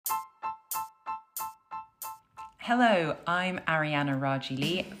Hello, I'm Ariana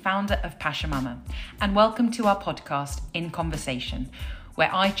Rajili, founder of Pasha Mama, and welcome to our podcast, In Conversation,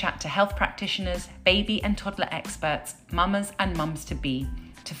 where I chat to health practitioners, baby and toddler experts, mamas and mums-to-be,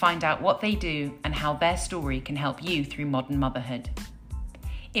 to find out what they do and how their story can help you through modern motherhood.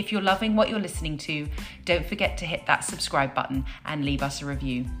 If you're loving what you're listening to, don't forget to hit that subscribe button and leave us a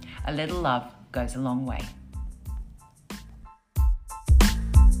review. A little love goes a long way.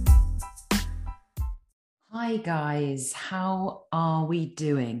 Hi guys, how are we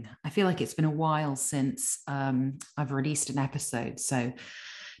doing? I feel like it's been a while since I've released an episode, so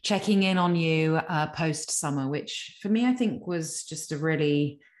checking in on you post summer, which for me I think was just a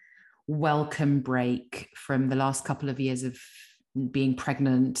really welcome break from the last couple of years of being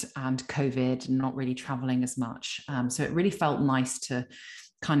pregnant and COVID and not really traveling as much. So it really felt nice to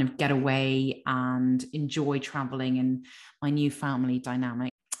kind of get away and enjoy traveling and my new family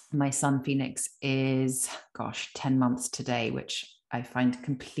dynamic. My son Phoenix is, 10 months today, which I find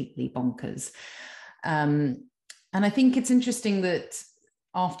completely bonkers. And I think it's interesting that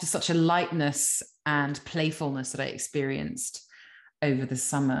after such a lightness and playfulness that I experienced over the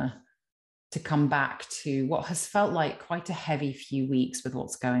summer, to come back to what has felt like quite a heavy few weeks with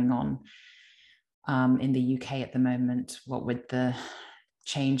what's going on in the UK at the moment, what with the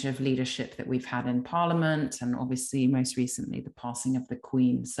change of leadership that we've had in Parliament, and obviously most recently the passing of the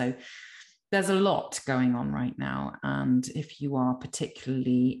Queen. So there's a lot going on right now. And if you are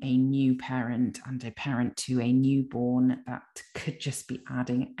particularly a new parent and a parent to a newborn, that could just be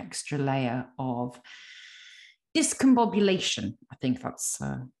adding an extra layer of discombobulation. I think that's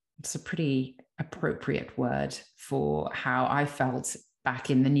it's a pretty appropriate word for how I felt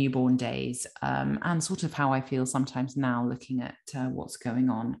back in the newborn days, and sort of how I feel sometimes now looking at what's going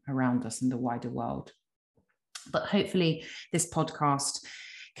on around us in the wider world. But hopefully this podcast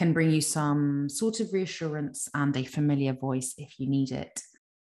can bring you some sort of reassurance and a familiar voice if you need it.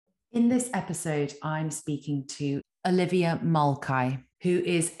 In this episode, I'm speaking to Olivia Mulcahy, who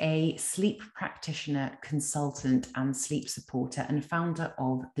is a sleep practitioner, consultant, and sleep supporter, and founder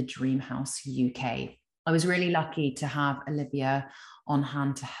of the Dream House UK. I was really lucky to have Olivia on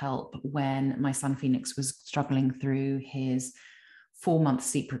hand to help when my son Phoenix was struggling through his 4-month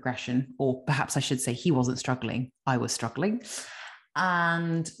sleep regression, or perhaps I should say he wasn't struggling, I was struggling.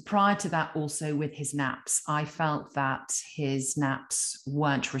 And prior to that, also with his naps, I felt that his naps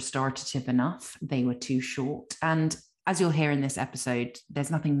weren't restorative enough. They were too short. And as you'll hear in this episode,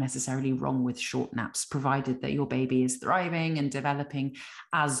 there's nothing necessarily wrong with short naps, provided that your baby is thriving and developing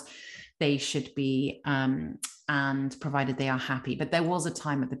as they should be, and provided they are happy. But there was a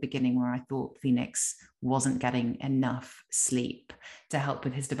time at the beginning where I thought Phoenix wasn't getting enough sleep to help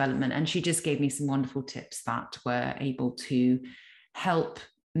with his development. And she just gave me some wonderful tips that were able to help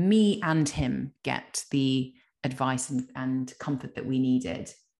me and him get the advice and comfort that we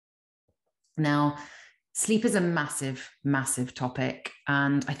needed. Now, sleep is a massive, massive topic.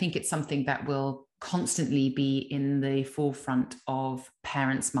 And I think it's something that will constantly be in the forefront of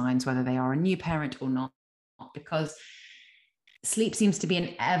parents' minds, whether they are a new parent or not, because sleep seems to be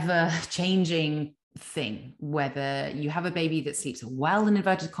an ever-changing thing, whether you have a baby that sleeps well in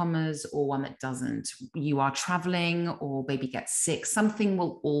inverted commas or one that doesn't. You are traveling or baby gets sick, something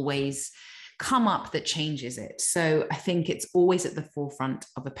will always come up that changes it. So I think it's always at the forefront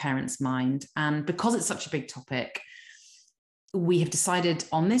of a parent's mind. And because it's such a big topic, we have decided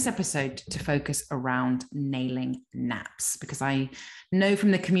on this episode to focus around nailing naps, because I know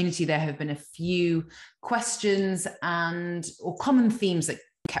from the community there have been a few questions or common themes that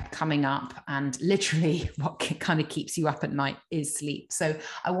kept coming up, and literally what kind of keeps you up at night is sleep. So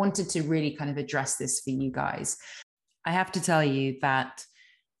I wanted to really kind of address this for you guys. I have to tell you that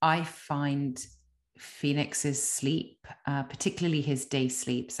I find Phoenix's sleep, particularly his day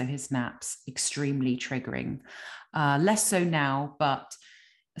sleep, so his naps, extremely triggering. Less so now, but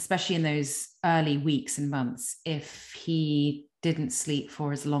especially in those early weeks and months, if he didn't sleep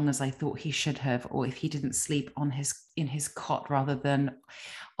for as long as I thought he should have, or if he didn't sleep in his cot rather than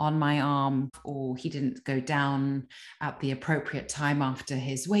on my arm, or he didn't go down at the appropriate time after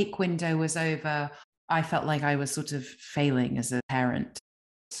his wake window was over, I felt like I was sort of failing as a parent.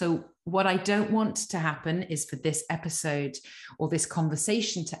 So what I don't want to happen is for this episode or this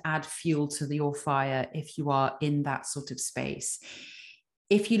conversation to add fuel to your fire if you are in that sort of space.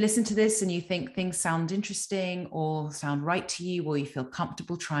 If you listen to this and you think things sound interesting or sound right to you, or you feel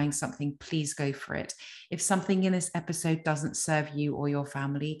comfortable trying something, please go for it. If something in this episode doesn't serve you or your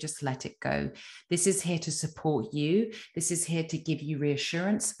family, just let it go. This is here to support you. This is here to give you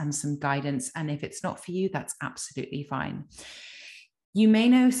reassurance and some guidance. And if it's not for you, that's absolutely fine. You may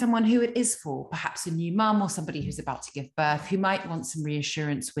know someone who it is for, perhaps a new mum or somebody who's about to give birth, who might want some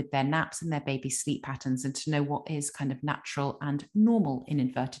reassurance with their naps and their baby sleep patterns, and to know what is kind of natural and normal in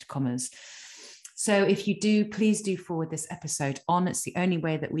inverted commas. So if you do, please do forward this episode on. It's the only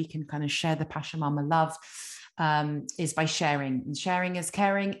way that we can kind of share the Passion Mama love, is by sharing. And sharing is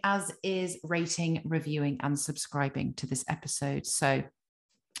caring, as is rating, reviewing, and subscribing to this episode. So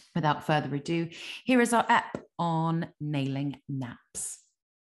without further ado, here is our app on nailing naps.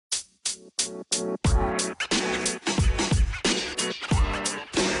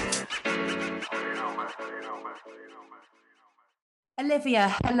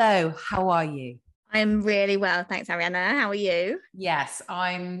 Olivia, hello, how are you? I'm really well, thanks, Arianna. How are you? Yes,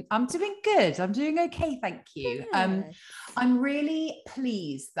 I'm doing good. I'm doing okay, thank you. I'm really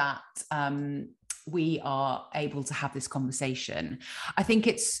pleased that we are able to have this conversation. I think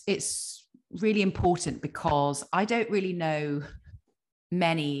it's really important because I don't really know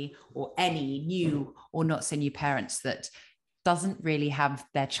many or any new or not so new parents that doesn't really have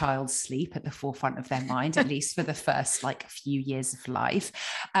their child's sleep at the forefront of their mind, at least for the first like few years of life.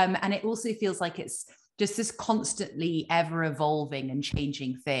 And it also feels like it's just this constantly ever evolving and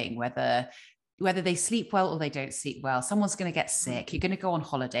changing thing, whether they sleep well or they don't sleep well. Someone's going to get sick. You're going to go on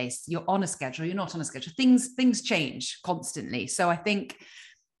holidays. You're on a schedule. You're not on a schedule. Things change constantly. So I think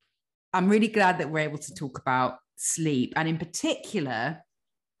I'm really glad that we're able to talk about sleep, and in particular,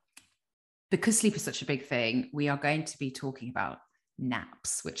 because sleep is such a big thing, we are going to be talking about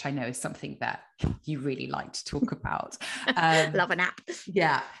naps, which I know is something that you really like to talk about. Love a nap.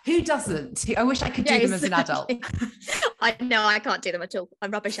 Yeah. Who doesn't? I wish I could do them as an adult. I know I can't do them at all.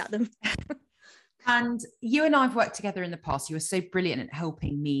 I'm rubbish at them. And you and I have worked together in the past. You were so brilliant at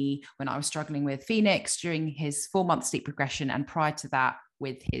helping me when I was struggling with Phoenix during his 4-month sleep regression, and prior to that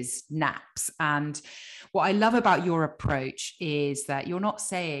with his naps. And what I love about your approach is that you're not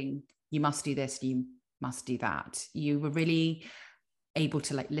saying you must do this, you must do that. You were really able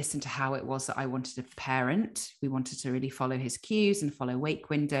to like listen to how it was that I wanted to parent. We wanted to really follow his cues and follow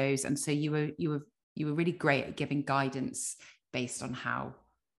wake windows. And so you were really great at giving guidance based on how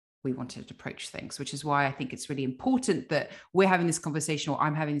we wanted to approach things, which is why I think it's really important that we're having this conversation, or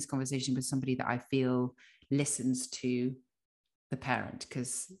I'm having this conversation with somebody that I feel listens to the parent,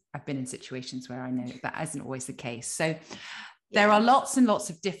 because I've been in situations where I know that isn't always the case. So there are lots and lots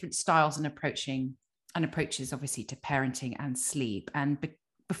of different styles and approaches, obviously, to parenting and sleep. And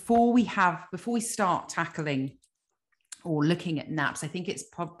before we start tackling or looking at naps, I think it's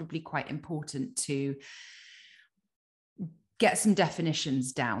probably quite important to get some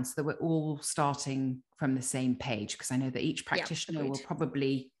definitions down so that we're all starting from the same page, because I know that each practitioner will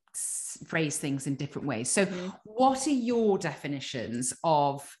probably phrase things in different ways. So what are your definitions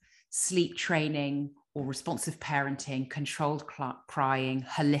of sleep training or responsive parenting, controlled crying,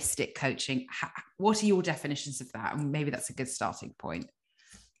 holistic coaching? What are your definitions of that? And maybe that's a good starting point.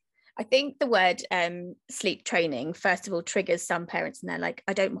 I think the word sleep training, first of all, triggers some parents, and they're like,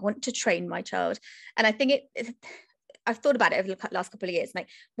 I don't want to train my child. And I think I've thought about it over the last couple of years, like,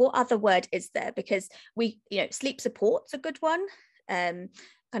 what other word is there? Because sleep support's a good one,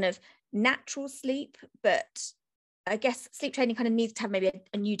 kind of natural sleep, but I guess sleep training kind of needs to have maybe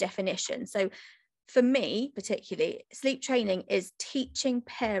a new definition. So for me, particularly, sleep training is teaching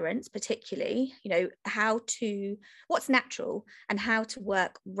parents, particularly, what's natural and how to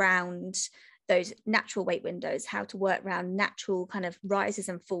work around those natural wake windows, how to work around natural kind of rises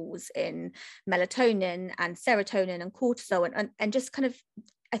and falls in melatonin and serotonin and cortisol, and just kind of,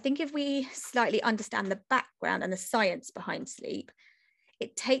 I think if we slightly understand the background and the science behind sleep,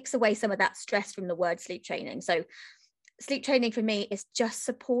 it takes away some of that stress from the word sleep training. So sleep training for me is just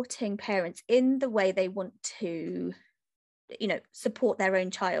supporting parents in the way they want to, support their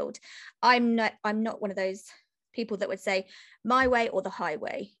own child. I'm not one of those people that would say my way or the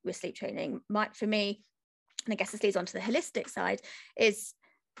highway with sleep training. For me, and I guess this leads on to the holistic side, is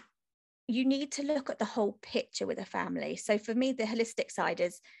you need to look at the whole picture with a family. So for me, the holistic side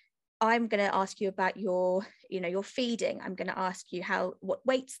is, I'm going to ask you about your feeding. I'm going to ask you what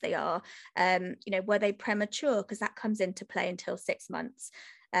weights they are. Were they premature? Because that comes into play until 6 months.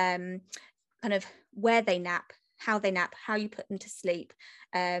 Kind of where they nap, how they nap, how you put them to sleep,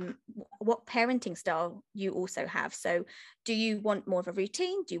 what parenting style you also have. So do you want more of a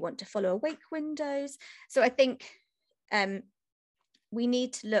routine? Do you want to follow awake windows? So I think we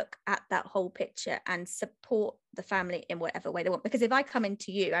need to look at that whole picture and support the family in whatever way they want. Because if I come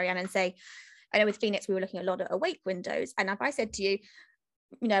into you, Arianna, and say, I know with Phoenix, we were looking a lot at awake windows. And if I said to you,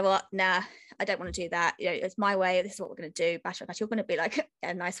 you know what, nah, I don't want to do that. It's my way. This is what we're going to do. Bash, you're going to be like,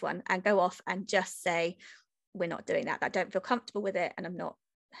 yeah, nice one. And go off and just say, we're not doing that. I don't feel comfortable with it and I'm not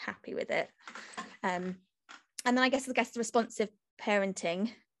happy with it. And then I guess the responsive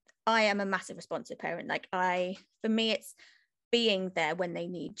parenting. I am a massive responsive parent. Like for me, it's being there when they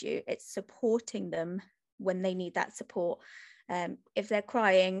need you. It's supporting them when they need that support. If they're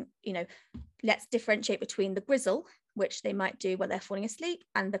crying, you know, let's differentiate between the grizzle, which they might do while they're falling asleep,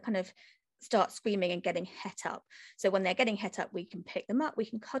 and the kind of start screaming and getting het up. So when they're getting het up, we can pick them up, we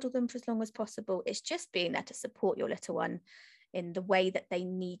can cuddle them for as long as possible. It's just being there to support your little one in the way that they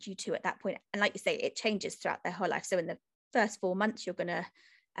need you to at that point. And like you say, it changes throughout their whole life. So in the first 4 months, you're going to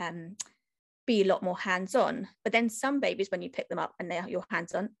be a lot more hands-on. But then some babies, when you pick them up and you're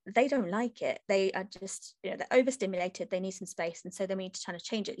hands-on, they don't like it. They are just, you know, they're overstimulated, they need some space. And so then we need to try to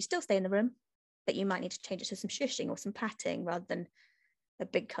change it. You still stay in the room, but you might need to change it to some shushing or some patting rather than a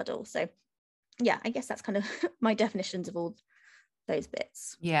big cuddle. So yeah, I guess that's kind of my definitions of all those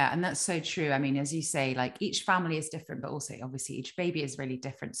bits. Yeah, and that's so true. I mean, as you say, like each family is different, but also obviously each baby is really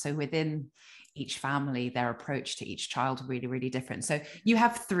different. So within each family, their approach to each child really, really different. So you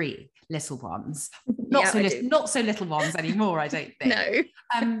have 3 little ones, not so little ones anymore, I don't think.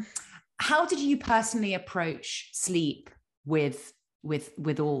 No. How did you personally approach sleep with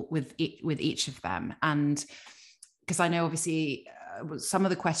each of them? And because I know obviously some of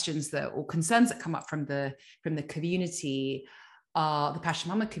the questions or concerns that come up from the community, the Passion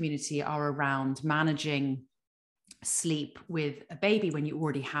Mama community, are around managing sleep with a baby when you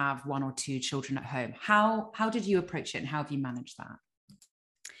already have 1 or 2 children at home. How did you approach it, and how have you managed that?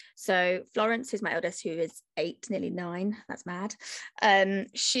 So Florence, who's my eldest, who is 8, nearly 9, that's mad.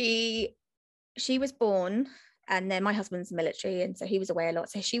 She was born, and then my husband's military, and so he was away a lot.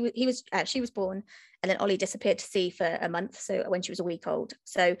 So she was born, and then Ollie disappeared to sea for a month. So when she was a week old.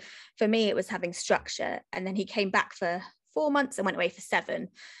 So for me, it was having structure, and then he came back for 4 months and went away for 7.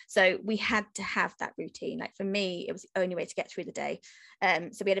 So we had to have that routine. Like for me, it was the only way to get through the day.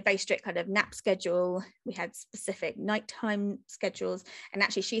 So we had a very strict kind of nap schedule. We had specific nighttime schedules, and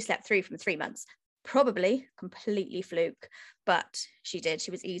actually she slept through from 3 months, probably completely fluke, but she did.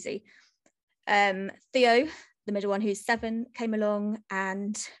 She was easy. Theo, the middle one, who's 7, came along,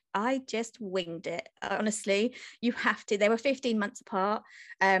 and I just winged it. Honestly, you have to. They were 15 months apart.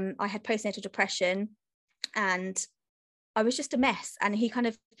 I had postnatal depression, and I was just a mess. And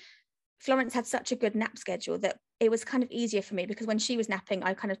Florence had such a good nap schedule that it was kind of easier for me, because when she was napping,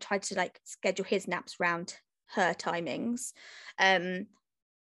 I kind of tried to like schedule his naps around her timings.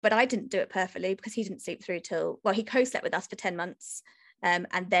 But I didn't do it perfectly, because he didn't sleep through he co-slept with us for 10 months. And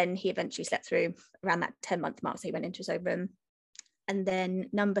then he eventually slept through around that 10-month mark. So he went into his own room. And then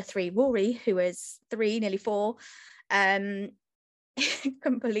number 3, Rory, who is 3, nearly 4,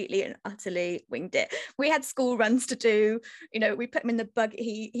 completely and utterly winged it. We had school runs to do. You know, we put him in the buggy.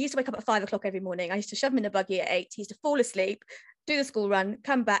 He used to wake up at 5 o'clock every morning. I used to shove him in the buggy at 8. He used to fall asleep, do the school run,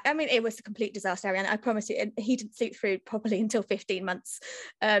 come back. I mean, it was a complete disaster, Ariane. I promise you, he didn't sleep through properly until 15 months.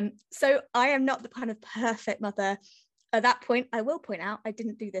 So I am not the kind of perfect mother. At that point, I will point out, I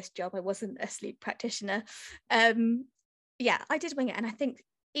didn't do this job. I wasn't a sleep practitioner. Yeah, I did wing it. And I think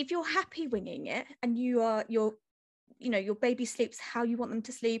if you're happy winging it, and your baby sleeps how you want them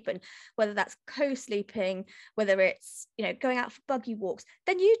to sleep, and whether that's co-sleeping, whether it's, going out for buggy walks,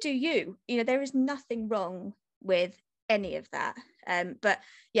 then you do you. There is nothing wrong with any of that. But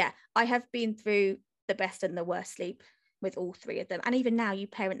yeah, I have been through the best and the worst sleep with all 3 of them. And even now you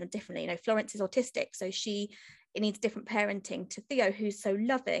parent them differently. Florence is autistic, so it needs different parenting to Theo, who's so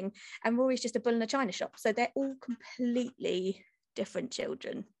loving, and Rory's just a bull in a china shop. So they're all completely different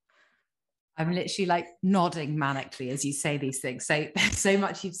children. I'm literally like nodding manically as you say these things. So there's so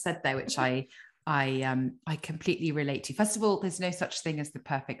much you've said there, which I completely relate to. First of all, there's no such thing as the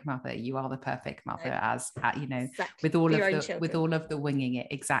perfect mother. You are the perfect mother, exactly. with all of the winging it.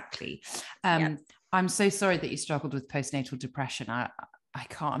 Exactly. Yep. I'm so sorry that you struggled with postnatal depression. I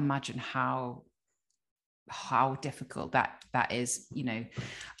can't imagine how difficult that is.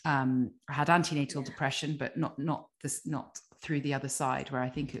 I had antenatal depression, but not through the other side, where I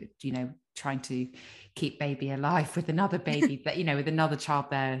think it, trying to keep baby alive with another baby that with another child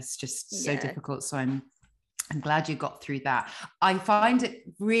there is just so difficult. So I'm glad you got through that. I find it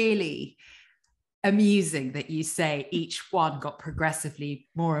really amusing that you say each one got progressively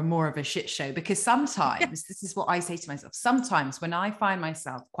more and more of a shit show, because sometimes this is what I say to myself. Sometimes when I find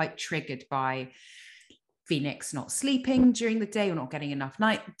myself quite triggered by Phoenix not sleeping during the day, or not getting enough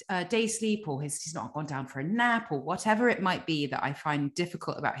day sleep, or he's not gone down for a nap, or whatever it might be that I find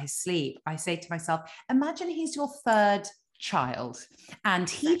difficult about his sleep, I say to myself, imagine he's your 3rd child, and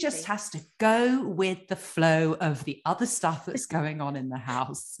he just has to go with the flow of the other stuff that's going on in the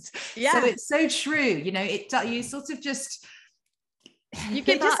house. Yeah. So it's so true. You know, you sort of just, you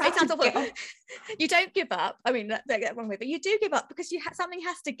give up. It sounds awful. You don't give up. I mean, don't get it wrong with, but you do give up because something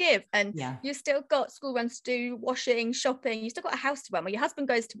has to give, and you've still got school runs to do, washing, shopping. You still got a house to run. Where your husband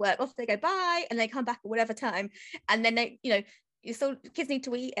goes to work, off they go, bye, and they come back at whatever time, and then they, you know, you still, kids need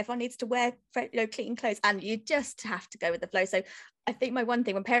to eat. Everyone needs to wear, you know, clean clothes, and you just have to go with the flow. So I think my one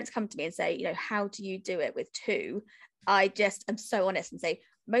thing when parents come to me and say, you know, how do you do it with two? I just am so honest and say,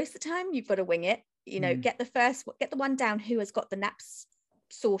 most of the time you've got to wing it. You know, get the one down who has got the naps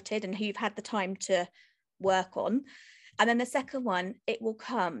sorted and who you've had the time to work on, and then the second one, it will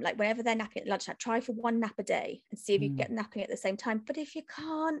come like whenever they're napping at lunchtime. Try for one nap a day and see if you get napping at the same time. But if you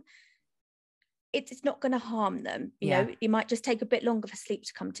can't, it's not going to harm them. You know, you might just take a bit longer for sleep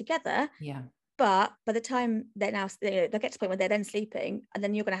to come together. But by the time they're now, you know, they'll get to the point where they're then sleeping, and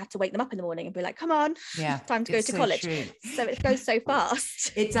then you're going to have to wake them up in the morning and be like, come on, time to go to college. True. So it goes so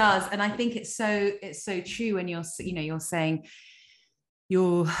fast. It does. And I think it's so true when you're saying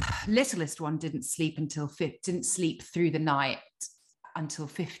your littlest one didn't sleep through the night until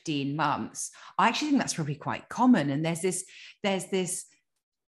 15 months. I actually think that's probably quite common. And there's this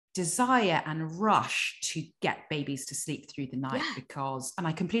desire and rush to get babies to sleep through the night because, and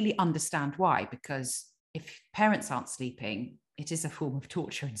I completely understand why, because if parents aren't sleeping, it is a form of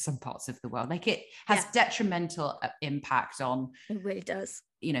torture in some parts of the world. Like it has detrimental impact on, it really does,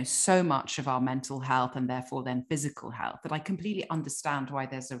 you know, so much of our mental health and therefore then physical health, that I completely understand why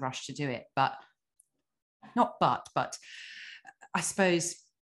there's a rush to do it. But I suppose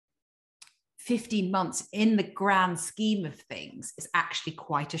 15 months in the grand scheme of things is actually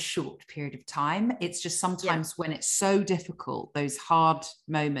quite a short period of time. It's just sometimes when it's so difficult, those hard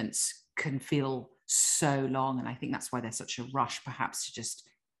moments can feel so long. And I think that's why there's such a rush perhaps to just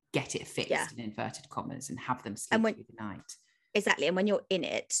get it fixed in inverted commas and have them sleep through the night. Exactly. And when you're in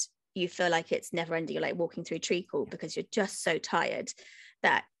it, you feel like it's never ending. You're like walking through treacle because you're just so tired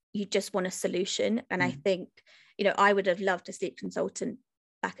that you just want a solution. And I think, you know, I would have loved a sleep consultant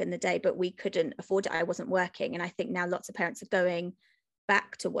back in the day, but we couldn't afford it. I wasn't working. And I think now lots of parents are going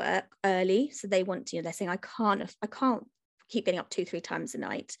back to work early. So they want to, you know, they're saying, I can't keep getting up 2-3 times a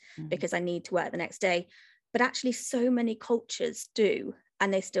night because I need to work the next day. But actually so many cultures do,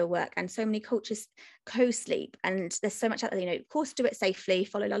 and they still work. And so many cultures co-sleep. And there's so much out there, you know, of course, do it safely,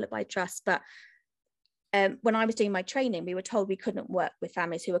 follow Lullaby Trust. But when I was doing my training, we were told we couldn't work with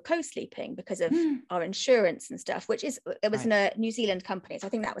families who were co-sleeping because of our insurance and stuff, it was in a New Zealand company. So I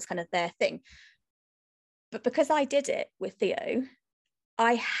think that was kind of their thing. But because I did it with Theo,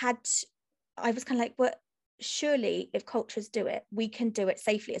 I was kind of like, well, surely if cultures do it, we can do it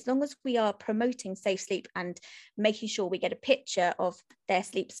safely, as long as we are promoting safe sleep and making sure we get a picture of their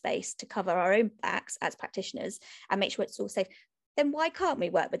sleep space to cover our own backs as practitioners and make sure it's all safe. Then why can't we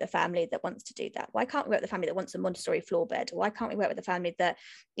work with a family that wants to do that? Why can't we work with a family that wants a Montessori floor bed? Why can't we work with a family that,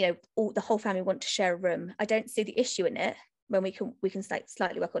 you know, the whole family want to share a room? I don't see the issue in it when we can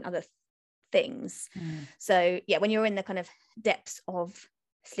slightly work on other things. So yeah, when you're in the kind of depths of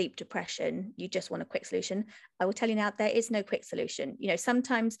sleep depression, you just want a quick solution. I will tell you now, there is no quick solution. You know,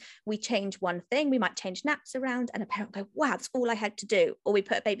 sometimes we change one thing, we might change naps around, and a parent will go, wow, that's all I had to do. Or we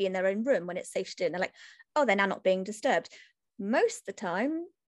put a baby in their own room when it's safe to do, and they're like, oh, they're now not being disturbed. Most of the time,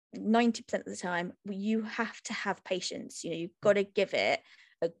 90% of the time, you have to have patience. You know, you've got to give it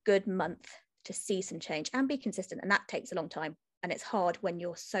a good month to see some change and be consistent. And that takes a long time. And it's hard when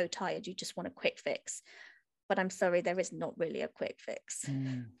you're so tired, you just want a quick fix. But I'm sorry, there is not really a quick fix.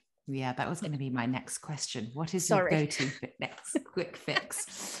 Yeah, that was going to be my next question. What is your go-to next quick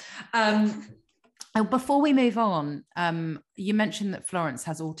fix? Before we move on, you mentioned that Florence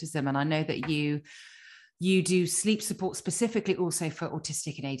has autism, and I know that you do sleep support specifically also for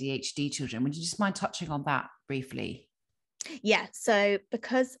autistic and ADHD children. Would you just mind touching on that briefly? Yeah, so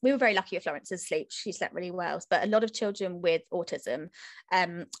because we were very lucky with Florence's sleep, she slept really well, but a lot of children with autism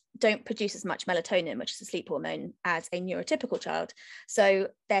don't produce as much melatonin, which is a sleep hormone, as a neurotypical child. So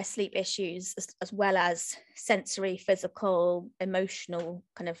their sleep issues, as well as sensory, physical, emotional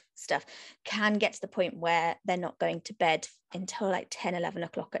kind of stuff, can get to the point where they're not going to bed until like 10, 11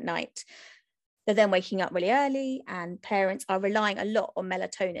 o'clock at night. They're then waking up really early, and parents are relying a lot on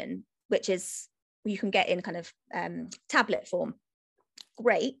melatonin, which is you can get in kind of tablet form.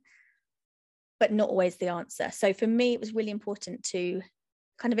 Great, but not always the answer. So for me, it was really important to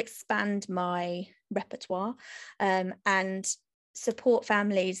kind of expand my repertoire and support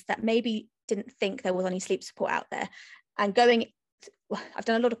families that maybe didn't think there was any sleep support out there. And I've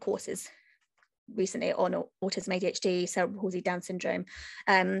done a lot of courses recently on autism, ADHD, cerebral palsy, Down syndrome,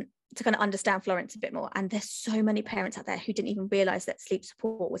 to kind of understand Florence a bit more. And there's so many parents out there who didn't even realize that sleep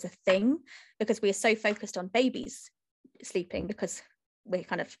support was a thing, because we are so focused on babies sleeping, because we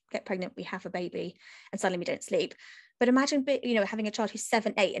kind of get pregnant, we have a baby, and suddenly we don't sleep. But imagine, you know, having a child who's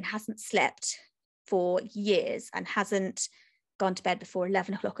 7, 8 and hasn't slept for years and hasn't gone to bed before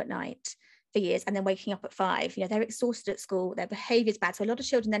 11 o'clock at night for years, and then waking up at 5. You know, they're exhausted at school, their behavior is bad. So a lot of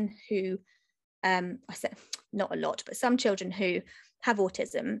children then who, I said not a lot, but some children who have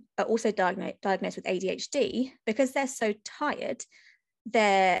autism are also diagnosed with ADHD, because they're so tired,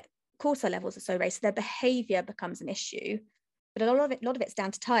 their cortisol levels are so raised, so their behavior becomes an issue. But a lot of it's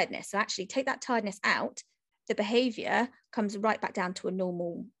down to tiredness. So actually take that tiredness out, the behavior comes right back down to a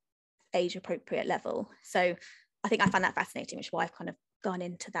normal age appropriate level. So I think I find that fascinating, which is why I've kind of gone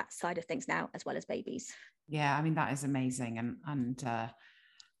into that side of things now, as well as babies. Yeah, I mean, that is amazing. And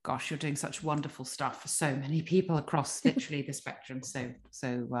gosh, you're doing such wonderful stuff for so many people across literally the spectrum. So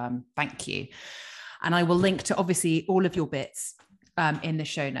thank you. And I will link to obviously all of your bits in the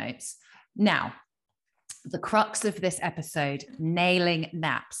show notes. Now, the crux of this episode, nailing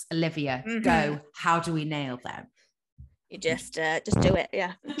naps. Olivia, go. How do we nail them? You just do it.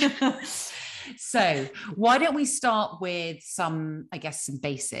 Yeah. So why don't we start with some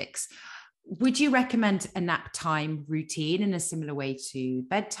basics? Would you recommend a nap time routine in a similar way to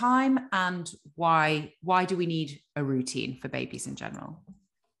bedtime? And why do we need a routine for babies in general?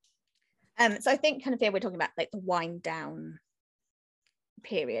 So I think kind of here we're talking about like the wind down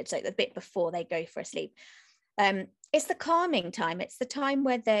period, so the bit before they go for a sleep. It's the calming time. It's the time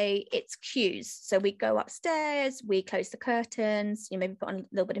where it's cues. So we go upstairs, we close the curtains, you maybe put on a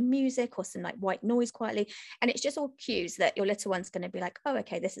little bit of music or some like white noise quietly. And it's just all cues that your little one's going to be like, oh,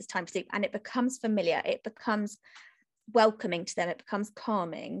 okay, this is time for sleep. And it becomes familiar. It becomes welcoming to them. It becomes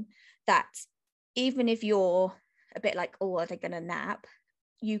calming, that even if you're a bit like, oh, are they going to nap?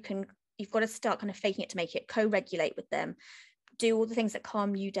 You've got to start kind of faking it to make it, co-regulate with them, do all the things that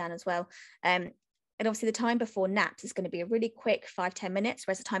calm you down as well. And obviously the time before naps is going to be a really quick 5-10 minutes,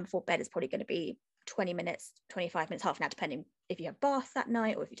 whereas the time before bed is probably going to be 20 minutes, 25 minutes, half an hour, depending if you have bath that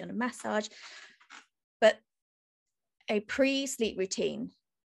night or if you've done a massage. But a pre-sleep routine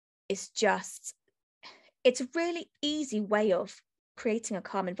is it's a really easy way of creating a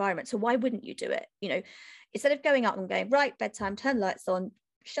calm environment. So why wouldn't you do it? You know, instead of going up and going, right, bedtime, turn the lights on,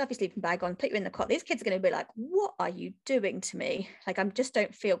 shove your sleeping bag on, put you in the cot. These kids are going to be like, what are you doing to me? Like, I just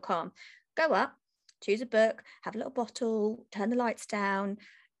don't feel calm. Go up, choose a book, have a little bottle, turn the lights down.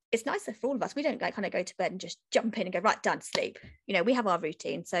 It's nicer for all of us. We don't like kind of go to bed and just jump in and go, right, done, sleep. You know, we have our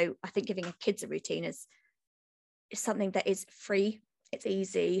routine. So I think giving kids a routine is something that is free, it's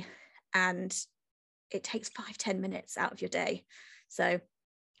easy, and it takes 5-10 minutes out of your day. So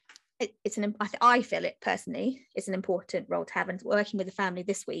I feel it personally is an important role to have. And working with the family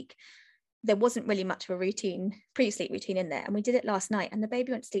this week, there wasn't really much of a routine, pre-sleep routine in there. And we did it last night, and the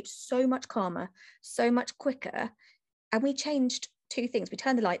baby went to sleep so much calmer, so much quicker. And we changed 2 things. We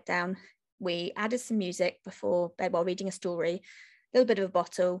turned the light down. We added some music before bed while reading a story, a little bit of a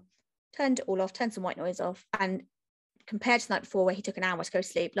bottle, turned it all off, turned some white noise off. And compared to the night before where he took an hour to go to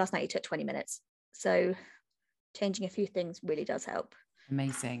sleep, last night he took 20 minutes. So changing a few things really does help.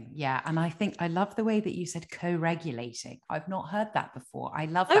 Amazing. Yeah. And I think I love the way that you said co-regulating. I've not heard that before. I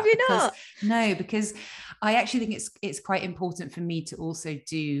love that. Have you not? No, because I actually think it's quite important for me to also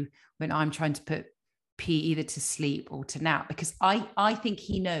do when I'm trying to put P either to sleep or to nap, because I think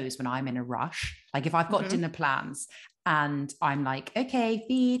he knows when I'm in a rush. Like if I've got dinner plans and I'm like, okay,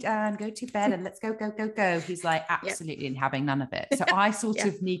 feed and go to bed and let's go. He's like, absolutely having none of it. So I sort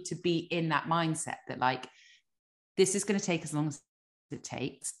of need to be in that mindset that like, this is going to take as long as it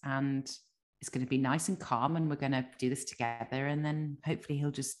takes, and it's going to be nice and calm, and we're going to do this together, and then hopefully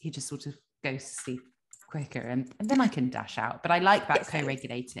he just sort of goes to sleep quicker, and then I can dash out. But I like that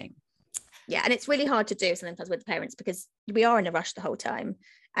co-regulating. Yeah, and it's really hard to do sometimes with the parents because we are in a rush the whole time.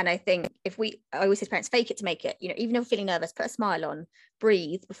 And I think I always say to parents, fake it to make it. You know, even if you're feeling nervous, put a smile on,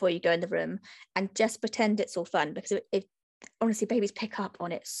 breathe before you go in the room, and just pretend it's all fun, because honestly, babies pick up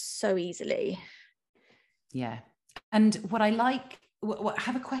on it so easily. Yeah. And what I like, I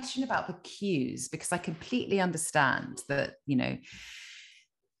have a question about the cues, because I completely understand that, you know,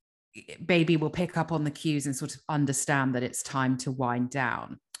 baby will pick up on the cues and sort of understand that it's time to wind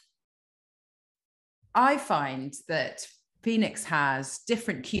down. I find that Phoenix has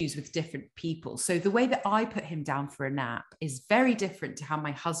different cues with different people. So the way that I put him down for a nap is very different to how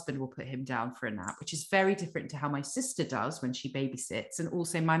my husband will put him down for a nap, which is very different to how my sister does when she babysits, and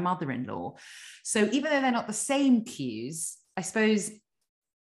also my mother-in-law. So even though they're not the same cues, I suppose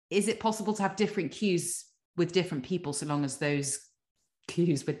is it possible to have different cues with different people, so long as those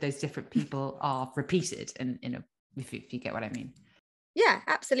cues with those different people are repeated if you get what I mean? Yeah,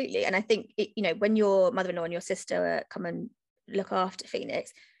 absolutely. And I think, when your mother-in-law and your sister come and look after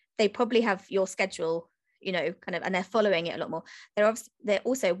Phoenix, they probably have your schedule, kind of, and they're following it a lot more. They're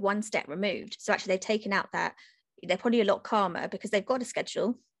also one step removed. So actually they've taken out that, they're probably a lot calmer because they've got a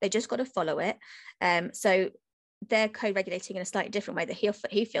schedule. They just got to follow it. So they're co-regulating in a slightly different way,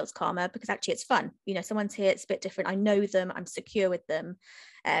 that he feels calmer because actually it's fun. Someone's here, it's a bit different. I know them, I'm secure with them.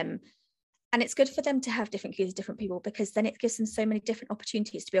 And it's good for them to have different cues, different people, because then it gives them so many different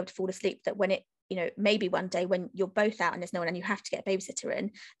opportunities to be able to fall asleep, that when it, maybe one day when you're both out and there's no one and you have to get a babysitter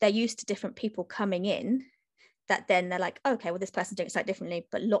in, they're used to different people coming in, that then they're like, okay, well, this person's doing it slightly differently,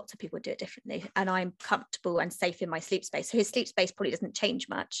 but lots of people do it differently. And I'm comfortable and safe in my sleep space. So his sleep space probably doesn't change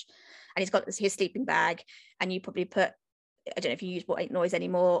much. And he's got his sleeping bag, and you probably put, I don't know if you use What Ain't Noise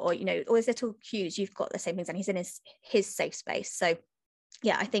anymore, or, all these little cues, you've got the same things, and he's in his safe space. So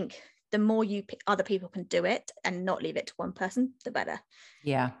yeah, I think the more other people can do it and not leave it to one person, the better.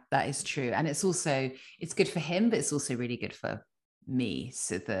 Yeah, that is true. And it's good for him, but it's also really good for me,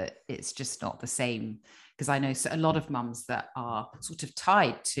 so that it's just not the same. Because I know a lot of mums that are sort of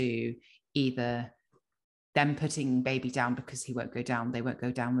tied to either them putting baby down because they won't go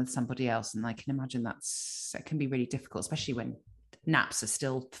down with somebody else. And I can imagine that can be really difficult, especially when naps are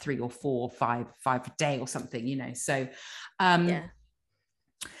still 3 or 4, 5 a day or something, so yeah.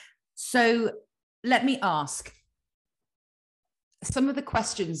 So let me ask, some of the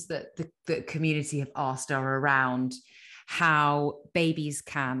questions that the community have asked are around how babies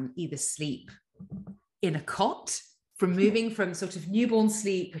can either sleep in a cot, from moving from sort of newborn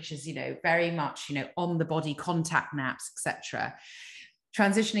sleep, which is, very much, on the body contact naps, etc.,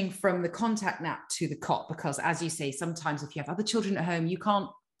 transitioning from the contact nap to the cot, because as you say, sometimes if you have other children at home, you can't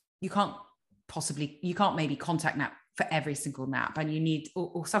maybe contact nap for every single nap, and you need,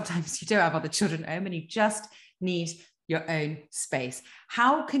 or sometimes you don't have other children at home and you just need your own space.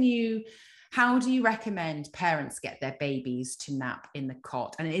 How do you recommend parents get their babies to nap in the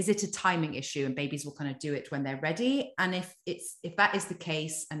cot? And is it a timing issue and babies will kind of do it when they're ready? And if that is the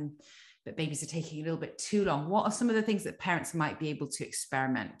case, and that babies are taking a little bit too long, what are some of the things that parents might be able to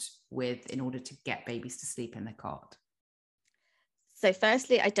experiment with in order to get babies to sleep in the cot? So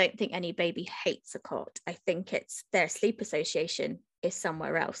firstly, I don't think any baby hates a cot. I think it's their sleep association is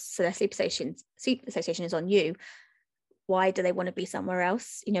somewhere else. So their sleep association is on you. Why do they want to be somewhere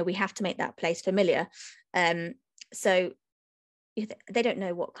else? We have to make that place familiar. So they don't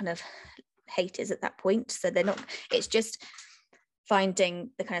know what kind of hate is at that point. So they're not, it's just finding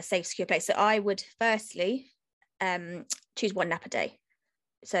the kind of safe, secure place. So I would firstly choose one nap a day.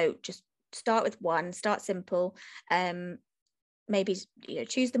 So just start with one, start simple. Maybe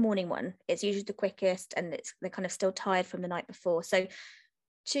choose the morning one. It's usually the quickest, and they're kind of still tired from the night before. So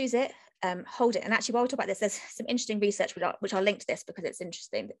choose it, hold it. And actually, while we talk about this, there's some interesting research which I'll link to this because it's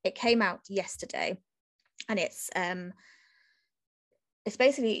interesting. It came out yesterday, and it's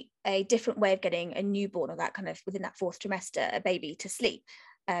basically a different way of getting a newborn, or that kind of within that 4th trimester, a baby to sleep.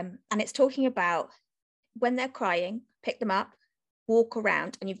 And it's talking about when they're crying, pick them up, walk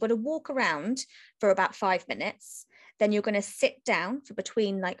around, and you've got to walk around for about 5 minutes. Then you're going to sit down for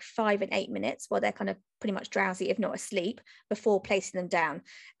between like 5 and 8 minutes while they're kind of pretty much drowsy, if not asleep, before placing them down.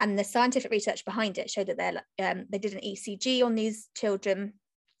 And the scientific research behind it showed that they did an ECG on these children.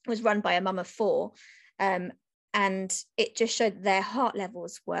 It was run by a mum of 4. And it just showed their heart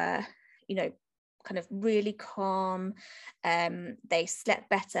levels were, kind of really calm. They slept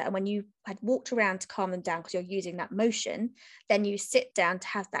better. And when you had walked around to calm them down, because you're using that motion, then you sit down to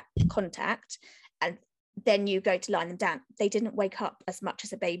have that contact, and then you go to lie them down. They didn't wake up as much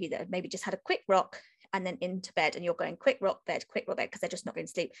as a baby that had maybe just had a quick rock and then into bed, and you're going quick rock bed, because they're just not going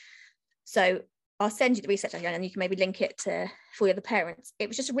to sleep. So I'll send you the research, and you can maybe link it for the other parents. It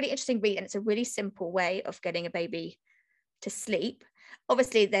was just a really interesting read, and it's a really simple way of getting a baby to sleep.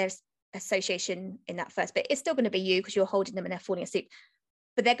 Obviously, there's association in that first bit. It's still going to be you because you're holding them and they're falling asleep,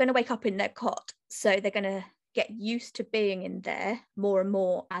 but they're going to wake up in their cot. So they're going to get used to being in there more and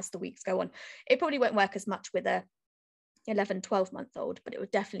more as the weeks go on. It probably won't work as much with a 11, 12-month-old, but it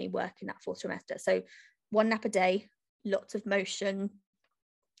would definitely work in that 4th trimester. So one nap a day, lots of motion.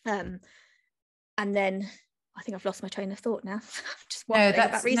 And then I think I've lost my train of thought now. Just wondering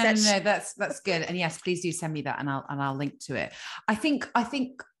about research. No, that's good. And yes, please do send me that, and I'll link to it. I think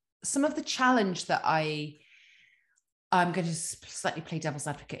some of the challenge that I'm going to slightly play devil's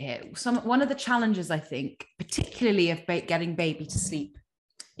advocate here. One of the challenges, I think, particularly of getting baby to sleep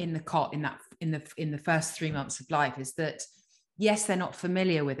in the cot in the first 3 months of life, is that yes, they're not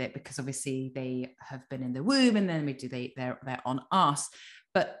familiar with it because obviously they have been in the womb, and then they're on us,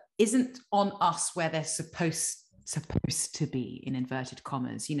 but isn't on us where they're supposed to be, in inverted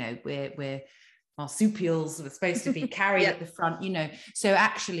commas. We're marsupials, we're supposed to be carried at the front, so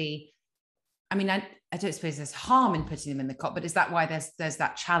actually, I mean, I don't suppose there's harm in putting them in the cot, but is that why there's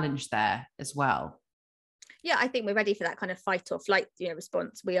that challenge there as well? Yeah, I think we're ready for that kind of fight or flight,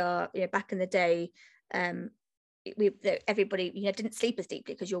 response. We are, back in the day, everybody, didn't sleep as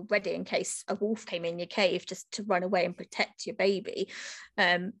deeply because you're ready in case a wolf came in your cave just to run away and protect your baby.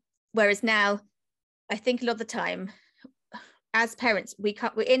 Whereas now, I think a lot of the time, as parents, we're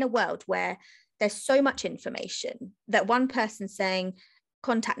in a world where there's so much information that one person's saying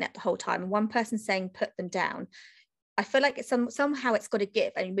contact net the whole time and one person saying put them down. I feel like somehow it's got to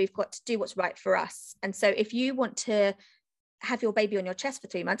give, and we've got to do what's right for us. And so if you want to have your baby on your chest for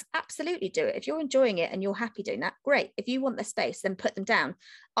 3 months, absolutely do it. If you're enjoying it and you're happy doing that, great. If you want the space, then put them down.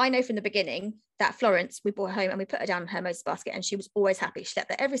 I know from the beginning that Florence, we brought her home and we put her down in her Moses basket, and she was always happy. She slept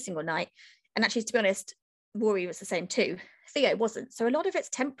there every single night. And actually, to be honest, Rory was the same too. Theo wasn't. So a lot of it's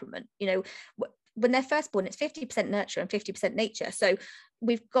temperament. When they're first born, it's 50% nurture and 50% nature. So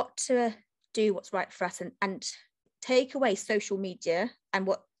we've got to do what's right for us and take away social media and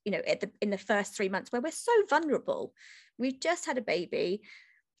what, in the first 3 months where we're so vulnerable. We've just had a baby,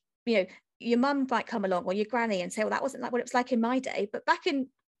 your mum might come along or your granny and say, well, that wasn't like what it was like in my day. But back in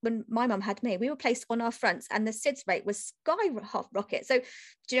when my mum had me, we were placed on our fronts and the SIDS rate was skyrocket. So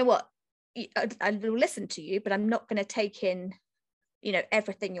do you know what? I will listen to you, but I'm not going to take in,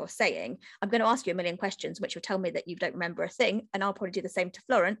 everything you're saying. I'm going to ask you a million questions, which will tell me that you don't remember a thing. And I'll probably do the same to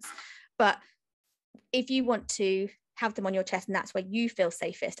Florence. But if you want to have them on your chest and that's where you feel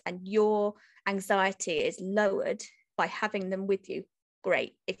safest and your anxiety is lowered by having them with you,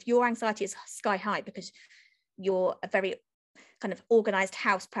 great. If your anxiety is sky high because you're a very kind of organized,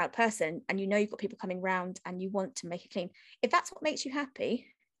 house proud person and you've got people coming around and you want to make it clean, if that's what makes you happy,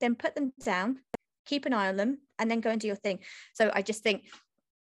 then put them down, keep an eye on them, and then go and do your thing. So I just think,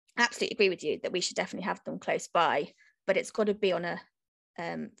 absolutely agree with you that we should definitely have them close by, but it's got to be on a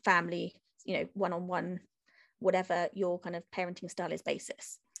family, one-on-one, whatever your kind of parenting style is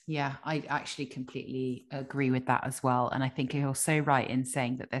basis. Yeah, I actually completely agree with that as well. And I think you're so right in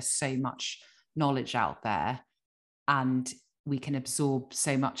saying that there's so much knowledge out there and we can absorb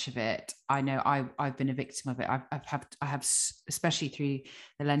so much of it. I know I've been a victim of it. I have, especially through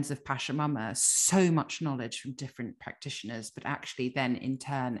the lens of Pasha Mama, so much knowledge from different practitioners, but actually then in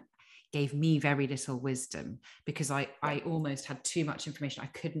turn gave me very little wisdom because I almost had too much information. I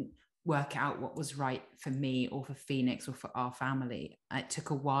couldn't work out what was right for me or for Phoenix or for our family. It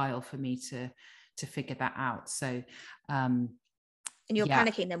took a while for me to figure that out. So and you're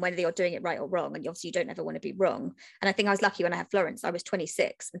panicking then whether you're doing it right or wrong, and obviously you don't ever want to be wrong. And I think I was lucky when I had Florence. I was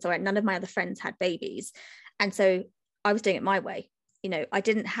 26, and so none of my other friends had babies, and so I was doing it my way. I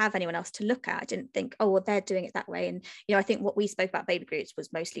didn't have anyone else to look at. I didn't think, oh, well, they're doing it that way. And I think what we spoke about baby groups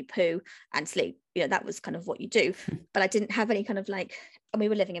was mostly poo and sleep. That was kind of what you do. But I didn't have any kind of and we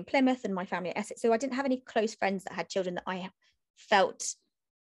were living in Plymouth and my family at Essex, so I didn't have any close friends that had children that I felt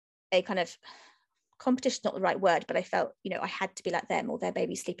a kind of competition, not the right word, but I felt, I had to be like them or their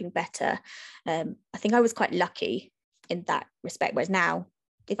baby's sleeping better. I think I was quite lucky in that respect. Whereas now,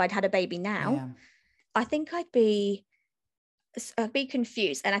 if I'd had a baby now, I think I'd be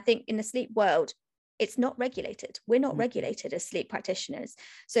confused. And I think in the sleep world, it's not regulated. We're not regulated as sleep practitioners.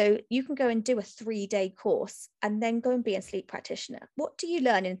 So you can go and do a 3-day course and then go and be a sleep practitioner. What do you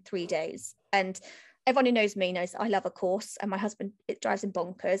learn in 3 days? And everyone who knows me knows I love a course, and my husband, it drives him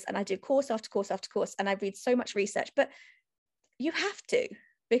bonkers, and I do course after course after course, and I read so much research, but you have to,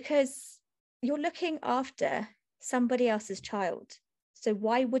 because you're looking after somebody else's child. So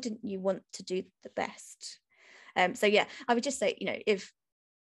why wouldn't you want to do the best? So yeah, I would just say,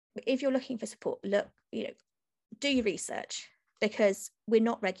 if you're looking for support, do your research, because we're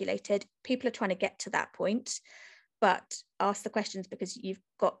not regulated. People are trying to get to that point, but ask the questions, because you've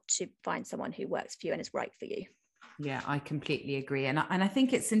got to find someone who works for you and is right for you. Yeah, I completely agree. And I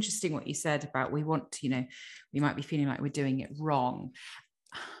think it's interesting what you said about we might be feeling like we're doing it wrong.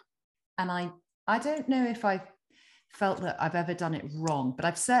 And I don't know if I felt that I've ever done it wrong, but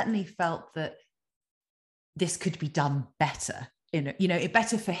I've certainly felt that this could be done better.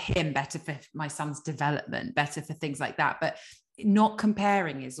 Better for him, better for my son's development, better for things like that. But not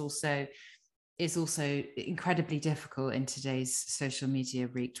comparing is also incredibly difficult in today's social media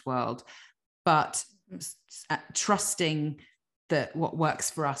reeked world. But trusting that what works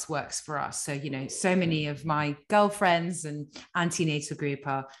for us works for us. So, so many of my girlfriends and antenatal group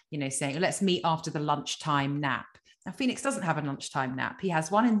are, saying, let's meet after the lunchtime nap. Now, Phoenix doesn't have a lunchtime nap. He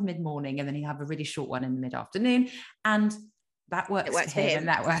has one in the mid-morning, and then he have a really short one in the mid-afternoon. And that works for him and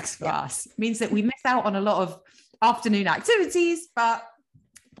that works for us. It means that we miss out on a lot of afternoon activities, but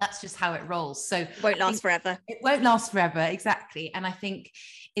that's just how it rolls. So it won't last forever. It won't last forever. Exactly. And I think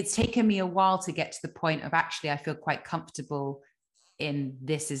it's taken me a while to get to the point of actually, I feel quite comfortable in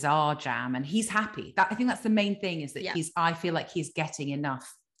this is our jam, and he's happy. I think that's the main thing, is that I feel like he's getting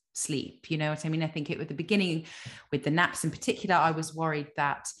enough sleep. You know what I mean? I think at the beginning with the naps in particular, I was worried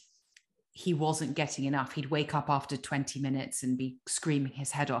that he wasn't getting enough. He'd wake up after 20 minutes and be screaming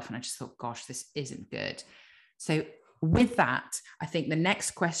his head off. And I just thought, gosh, this isn't good. So with that, I think the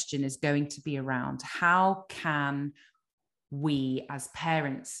next question is going to be around how can we as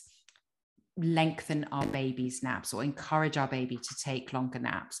parents lengthen our baby's naps or encourage our baby to take longer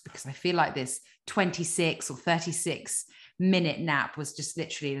naps? Because I feel like this 26 or 36-minute nap was just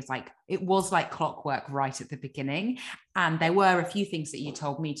literally, it was like clockwork right at the beginning. And there were a few things that you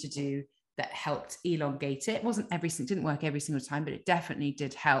told me to do that helped elongate it. It didn't work every single time, but it definitely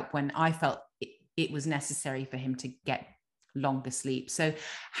did help when I felt it was necessary for him to get longer sleep. So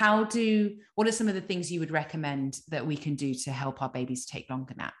what are some of the things you would recommend that we can do to help our babies take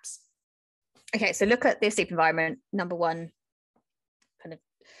longer naps? Okay, so look at the sleep environment. Number one kind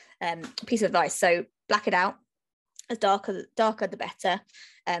of piece of advice. So black it out. As darker the better,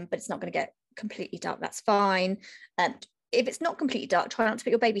 but it's not going to get completely dark. That's fine. If it's not completely dark, try not to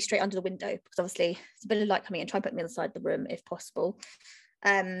put your baby straight under the window, because obviously there's a bit of light coming in. Try and put them inside the room if possible.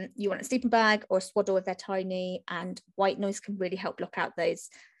 You want a sleeping bag or a swaddle if they're tiny, and white noise can really help block out those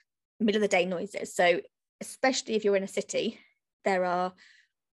middle of the day noises. So especially if you're in a city, there are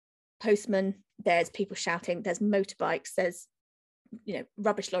postmen, there's people shouting, there's motorbikes, there's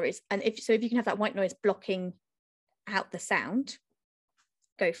rubbish lorries, and if you can have that white noise blocking out the sound,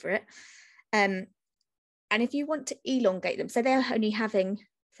 go for it. And if you want to elongate them, so they're only having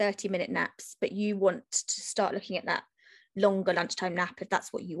 30-minute naps, but you want to start looking at that longer lunchtime nap, if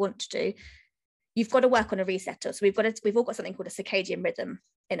that's what you want to do, you've got to work on a resetter. So we've all got something called a circadian rhythm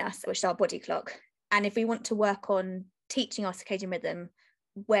in us, which is our body clock. And if we want to work on teaching our circadian rhythm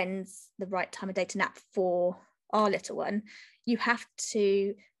when's the right time of day to nap for our little one, you have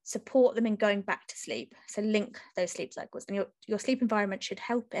to support them in going back to sleep. So link those sleep cycles, and your sleep environment should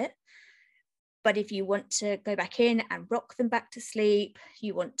help it. But if you want to go back in and rock them back to sleep,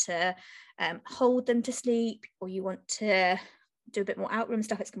 you want to hold them to sleep, or you want to do a bit more outroom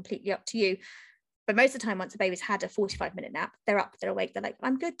stuff, it's completely up to you. But most of the time, once a baby's had a 45-minute nap, they're up, they're awake, they're like,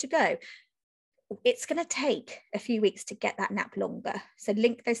 I'm good to go. It's going to take a few weeks to get that nap longer. So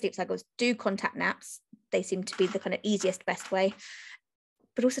link those sleep cycles, do contact naps. They seem to be the kind of easiest, best way.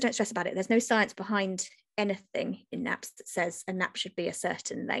 But also don't stress about it. There's no science behind anything in naps that says a nap should be a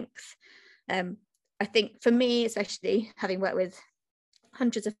certain length. I think for me, especially having worked with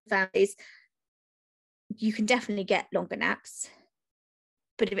hundreds of families, you can definitely get longer naps,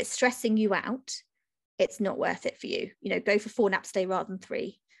 but if it's stressing you out, it's not worth it for you. Go for 4 naps a day rather than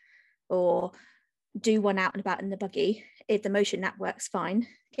 3, or do one out and about in the buggy. If the motion nap works fine,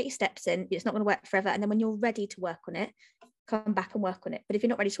 get your steps in. It's not going to work forever, and then when you're ready to work on it, come back and work on it. But if you're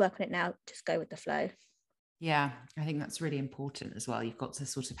not ready to work on it now, just go with the flow. Yeah, I think that's really important as well. You've got to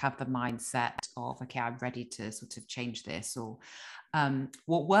sort of have the mindset of, okay, I'm ready to sort of change this. Or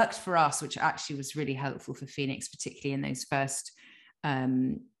what worked for us, which actually was really helpful for Phoenix, particularly in those first,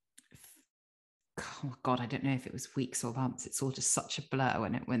 oh God, I don't know if it was weeks or months. It's all just such a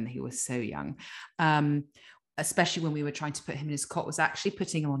blur when he was so young. Especially when we were trying to put him in his cot, was actually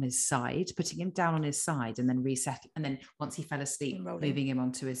putting him on his side, putting him down on his side, and then reset. And then once he fell asleep, moving him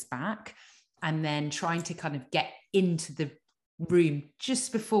onto his back, and then trying to kind of get into the room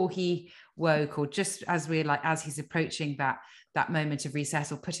just before he woke, or just as he's approaching that moment of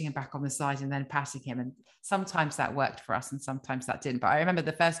reset, or putting him back on the side and then patting him. And sometimes that worked for us and sometimes that didn't. But I remember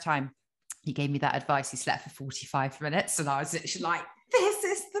the first time he gave me that advice, he slept for 45 minutes and I was literally like, this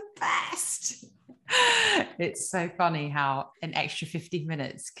is the best. It's so funny how an extra 50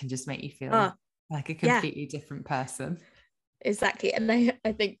 minutes can just make you feel like a completely different person. Exactly. And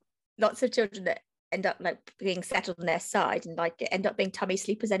I think lots of children that end up like being settled on their side and like end up being tummy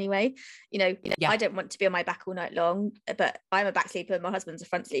sleepers anyway. I don't want to be on my back all night long, but I'm a back sleeper, my husband's a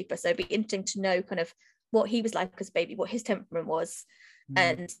front sleeper, so it'd be interesting to know kind of what he was like as a baby, what his temperament was.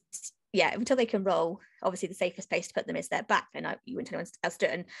 And until they can roll, obviously the safest place to put them is their back, and you wouldn't tell anyone else to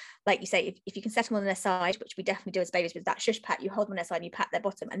do it. And like you say, if you can settle them on their side, which we definitely do as babies with that shush pat, you hold them on their side and you pat their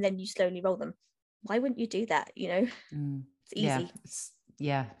bottom and then you slowly roll them. Why wouldn't you do that? It's easy.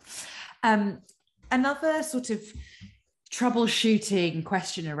 Another sort of troubleshooting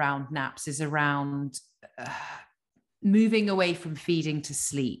question around naps is around moving away from feeding to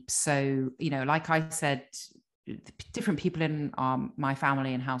sleep. So, you know, like I said, different people in my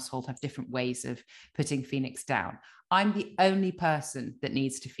family and household have different ways of putting Phoenix down. I'm the only person that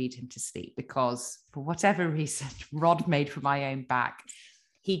needs to feed him to sleep because for whatever reason, Rod made for my own back,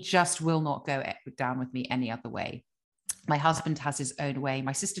 he just will not go down with me any other way. My husband has his own way.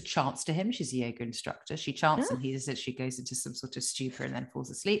 My sister chants to him. She's a yoga instructor. She chants and he says she goes into some sort of stupor and then falls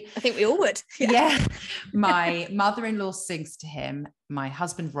asleep. I think we all would. Yeah. My mother-in-law sings to him. My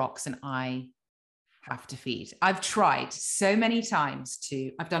husband rocks and I have to feed. I've tried so many times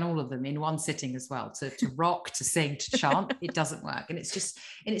I've done all of them in one sitting as well, to rock, to sing, to chant. It doesn't work. And it's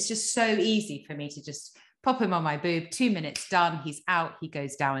just so easy for me to just pop him on my boob, 2 minutes done. He's out, he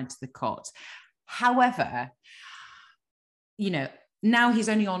goes down into the cot. However, you know, now he's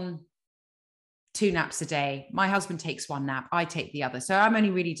only on 2 naps a day. My husband takes 1 nap, I take the other. So I'm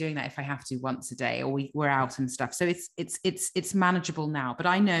only really doing that if I have to once a day, or we're out and stuff. So it's manageable now. But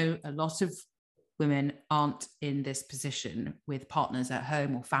I know a lot of women aren't in this position with partners at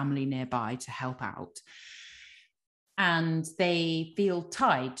home or family nearby to help out. And they feel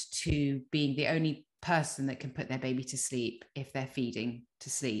tied to being the only person that can put their baby to sleep if they're feeding to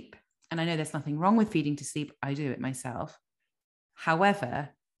sleep. And I know there's nothing wrong with feeding to sleep. I do it myself. However,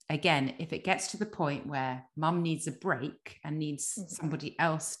 again, if it gets to the point where mum needs a break and needs somebody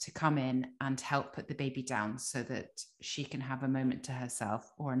else to come in and help put the baby down so that she can have a moment to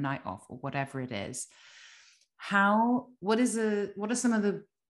herself or a night off or whatever it is, what are some of the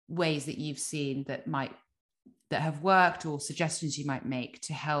ways that you've seen that have worked, or suggestions you might make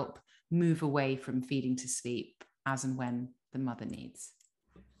to help move away from feeding to sleep as and when the mother needs?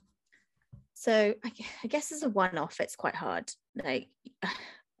 So I guess as a one-off, it's quite hard. Like,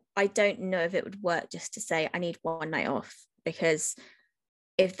 I don't know if it would work just to say I need 1 night off, because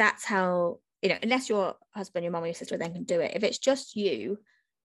if that's how, you know, unless your husband, your mum or your sister then can do it, if it's just you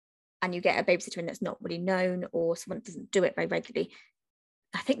and you get a babysitter in that's not really known, or someone that doesn't do it very regularly,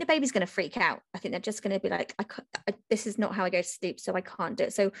 I think the baby's going to freak out. I think they're just going to be like, this is not how I go to sleep, so I can't do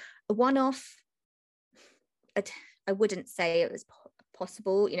it. So a one-off, I wouldn't say it was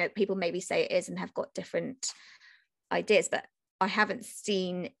possible. You know, people maybe say it is and have got different ideas, but I haven't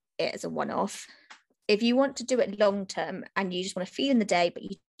seen it as a one-off. If you want to do it long term and you just want to feed in the day but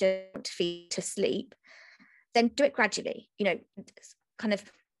you don't want to feed to sleep, then do it gradually. You know, kind of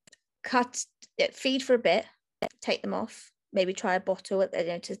feed for a bit, take them off, maybe try a bottle, you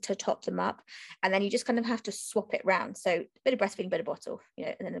know, to top them up, and then you just kind of have to swap it around. So a bit of breastfeeding, a bit of bottle, you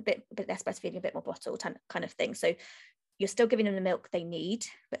know, and then a bit less breastfeeding, a bit more bottle, kind of thing. So you're still giving them the milk they need,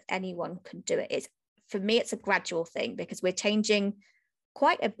 but anyone can do it. For me, it's a gradual thing, because we're changing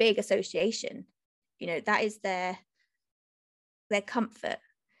quite a big association. You know, that is their comfort.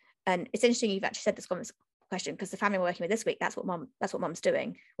 And it's interesting you've actually said this question, because the family we're working with this week, that's what mum's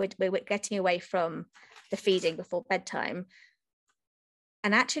doing. We're getting away from the feeding before bedtime.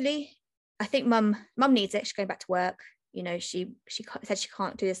 And actually, I think mum needs it. She's going back to work. You know, she said she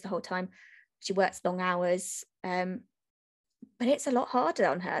can't do this the whole time. She works long hours. But it's a lot harder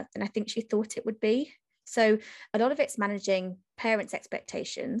on her than I think she thought it would be. So a lot of it's managing parents'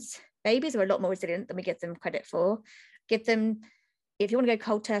 expectations. Babies are a lot more resilient than we give them credit for. Give them, if you want to go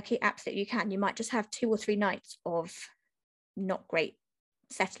cold turkey, absolutely you can. You might just have 2 or 3 nights of not great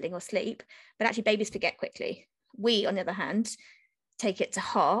settling or sleep, but actually babies forget quickly. We, on the other hand, take it to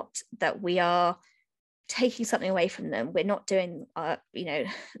heart that we are taking something away from them. We're not doing you know,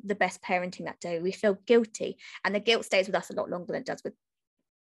 the best parenting that day. We feel guilty, and the guilt stays with us a lot longer than it does with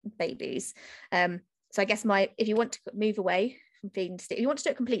babies. So I guess if you want to move away from feeding to sleep, if you want to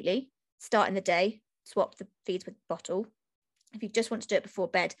do it completely, start in the day, swap the feeds with bottle. If you just want to do it before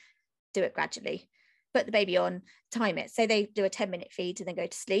bed, do it gradually. Put the baby on, time it. Say they do a 10-minute feed and then go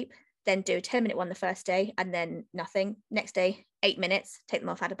to sleep, then do a 10-minute one the first day and then nothing. Next day, 8 minutes, take them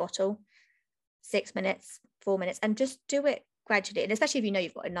off, add a bottle. 6 minutes, 4 minutes, and just do it gradually. And especially if you know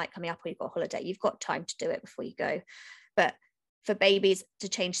you've got a night coming up or you've got a holiday, you've got time to do it before you go. But for babies to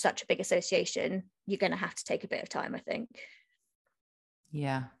change such a big association, you're going to have to take a bit of time, I think.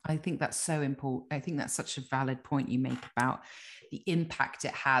 Yeah, I think that's so important. I think that's such a valid point you make about the impact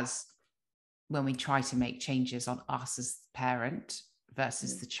it has when we try to make changes on us as the parent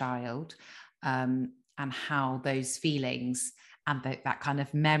versus the child, and how those feelings and that kind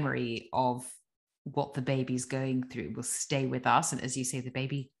of memory of what the baby's going through will stay with us. And as you say, the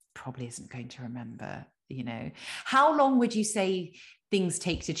baby probably isn't going to remember, you know. How long would you say things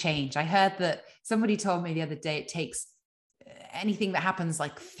take to change? I heard that somebody told me the other day it takes anything that happens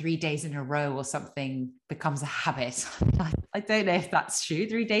like 3 days in a row or something becomes a habit. I don't know if that's true.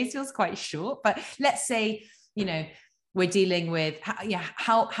 3 days feels quite short, but let's say, you know, we're dealing with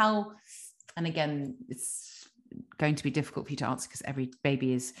how, and again, it's going to be difficult for you to answer because every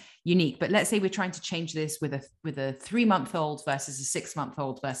baby is unique, but let's say we're trying to change this with a 3-month-old versus a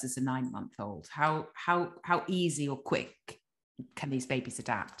 6-month-old versus a 9-month-old. How easy or quick can these babies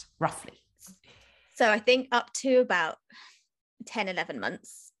adapt, roughly? So I think up to about 10, 11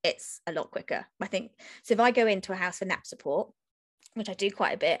 months, it's a lot quicker, I think. So if I go into a house for nap support, which I do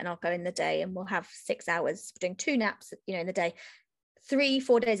quite a bit, and I'll go in the day and we'll have 6 hours doing 2 naps, in the day,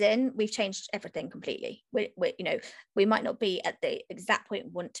 3-4 days in, we've changed everything completely. We might not be at the exact point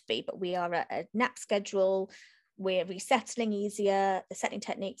we want to be, but we are at a nap schedule. We're resettling easier. The settling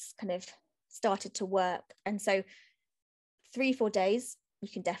techniques kind of started to work. And so 3-4 days, you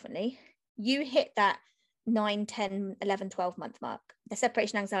can definitely, you hit that 9, 10, 11, 12 month mark. The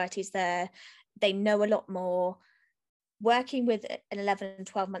separation anxiety is there. They know a lot more. Working with an 11 and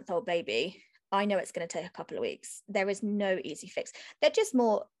 12 month old baby, I know it's going to take a couple of weeks. There is no easy fix. They're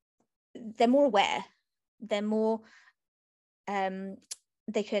more aware. They're more,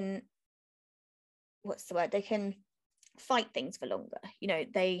 they can, they can fight things for longer.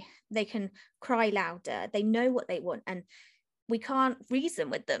 They can cry louder. They know what they want, and we can't reason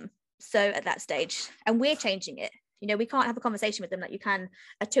with them. So at that stage, and we're changing it. We can't have a conversation with them like you can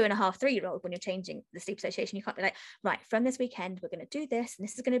a 2.5, 3-year-old when you're changing the sleep association. You can't be like, right, from this weekend, we're going to do this, and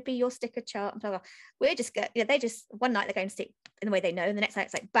this is going to be your sticker chart. And blah, blah. We're just, they just, one night they're going to sleep in the way they know, and the next night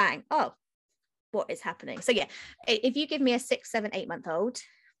it's like, bang, oh, what is happening? So yeah, if you give me a 6, 7, 8-month-old,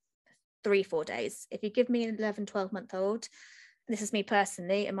 3-4 days. If you give me an 11, 12-month-old, this is me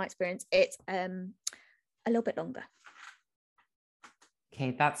personally, in my experience, it's a little bit longer.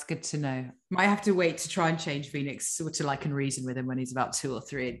 Okay, that's good to know. Might have to wait to try and change Phoenix till I can reason with him when he's about 2 or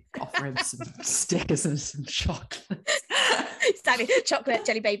 3 and offer him some stickers and some chocolate. Exactly, chocolate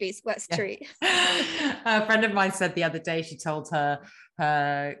jelly babies. What's a treat? A friend of mine said the other day, she told her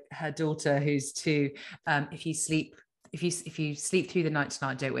daughter, who's 2, if you sleep through the night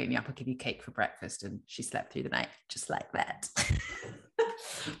tonight, don't wake me up. I'll give you cake for breakfast. And she slept through the night just like that.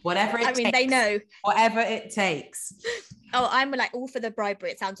 Whatever it takes. They know. Whatever it takes. Oh, I'm like all for the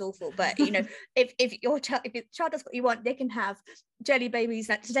bribery. It sounds awful, but if your child does what you want, they can have jelly babies.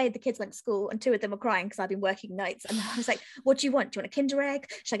 Like today, the kids went to school and 2 of them were crying because I've been working nights, and I was like, "What do you want? Do you want a Kinder Egg?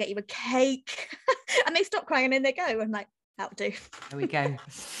 Should I get you a cake?" And they stop crying and then they go. I'm like, "That'll do." There we go.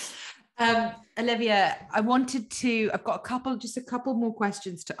 Olivia, I've got a couple more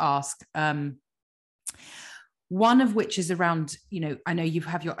questions to ask. One of which is around, I know you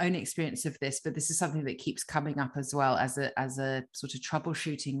have your own experience of this, but this is something that keeps coming up as well as a sort of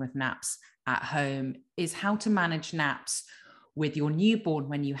troubleshooting with naps at home, is how to manage naps with your newborn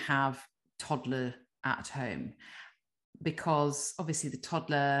when you have toddler at home. Because obviously the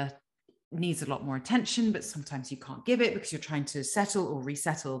toddler needs a lot more attention, but sometimes you can't give it because you're trying to settle or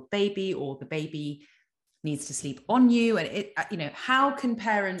resettle baby, or the baby needs to sleep on you. And how can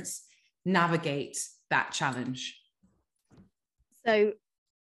parents navigate that challenge? So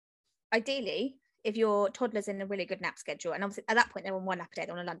ideally, if your toddler's in a really good nap schedule, and obviously at that point they're on 1 nap a day,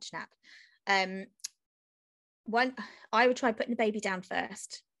 they're on a lunch nap, I would try putting the baby down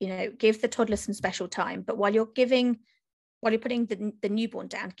first. Give the toddler some special time, but while you're putting the newborn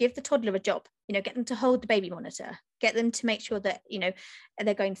down, give the toddler a job. Get them to hold the baby monitor, get them to make sure that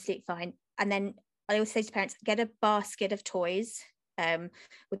they're going to sleep fine. And then I always say to parents, get a basket of toys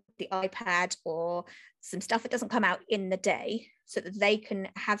with the iPad or some stuff that doesn't come out in the day, so that they can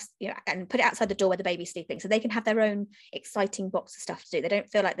have, and put it outside the door where the baby's sleeping, so they can have their own exciting box of stuff to do. They don't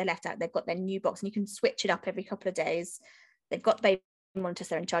feel like they're left out. They've got their new box, and you can switch it up every couple of days. They've got the baby monitors,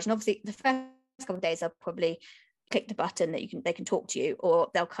 they're in charge. And obviously the first couple of days I'll probably click the button that they can talk to you, or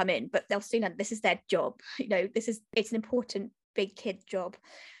they'll come in, but they'll soon know this is their job. It's an important big kid job.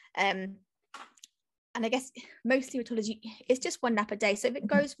 And I guess mostly with toddlers, it's just 1 nap a day. So if it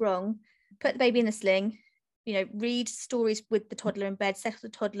goes wrong, put the baby in the sling, read stories with the toddler in bed, settle the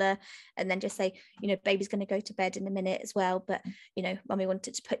toddler, and then just say, baby's going to go to bed in a minute as well, but, mummy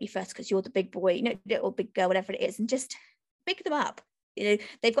wanted to put you first because you're the big boy, little big girl, whatever it is, and just pick them up.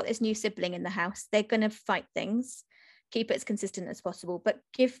 They've got this new sibling in the house. They're going to fight things. Keep it as consistent as possible, but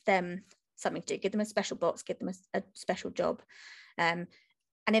give them something to do. Give them a special box, give them a special job.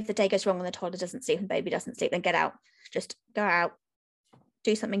 And if the day goes wrong and the toddler doesn't sleep and the baby doesn't sleep, then get out. Just go out,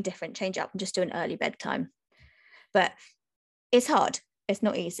 do something different, change up, and just do an early bedtime. But it's hard. It's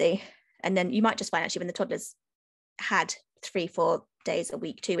not easy. And then you might just find actually when the toddler's had 3-4 days a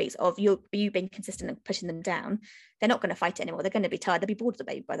week, 2 weeks of you being consistent and pushing them down, they're not going to fight it anymore. They're going to be tired. They'll be bored of the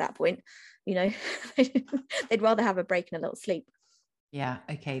baby by that point. They'd rather have a break and a little sleep. Yeah.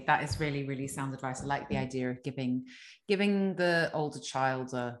 Okay. That is really, really sound advice. I like the idea of giving the older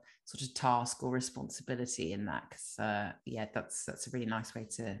child a sort of task or responsibility in that. Because yeah, that's a really nice way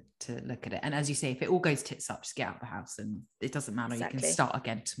to look at it. And as you say, if it all goes tits up, just get out of the house and it doesn't matter. Exactly. You can start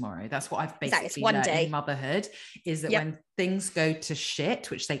again tomorrow. That's what I've Exactly. It's basically one learned day. in motherhood, is that when things go to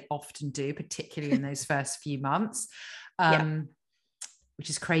shit, which they often do, particularly in those first few months, which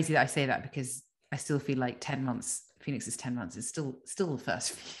is crazy that I say that, because I still feel like 10 months, Phoenix is 10 months, is still the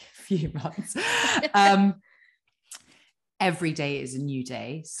first few months. Every day is a new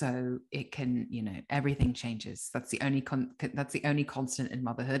day. So it can, you know, everything changes. That's the only constant in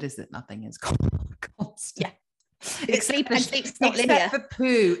motherhood, is that nothing is constant. Yeah. Sleep's not linear. Except for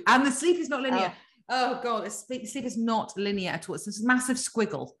poo. And the sleep is not linear. Oh God, the sleep is not linear at all. It's this massive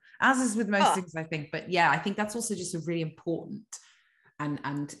squiggle, as is with most things, I think. But yeah, I think that's also just a really important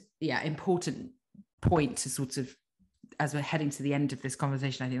and important point to sort of, as we're heading to the end of this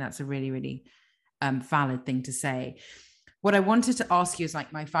conversation. I think that's a really, really valid thing to say. What I wanted to ask you is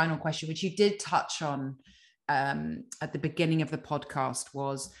like my final question, which you did touch on at the beginning of the podcast,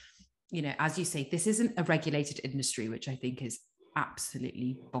 was, you know, as you say, this isn't a regulated industry, which I think is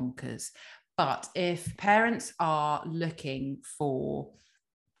absolutely bonkers. But if parents are looking for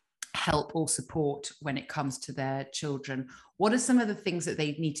help or support when it comes to their children, what are some of the things that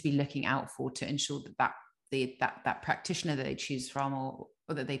they need to be looking out for to ensure that practitioner that they choose from, or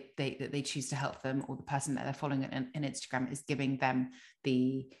that they choose to help them, or the person that they're following in Instagram, is giving them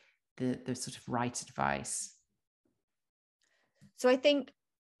the sort of right advice? So I think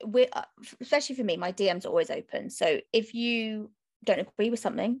especially for me, my DMs are always open. So if you don't agree with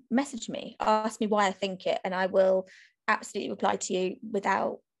something, message me, ask me why I think it, and I will absolutely reply to you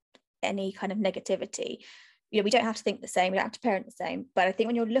without any kind of negativity. You know, we don't have to think the same, we don't have to parent the same, but I think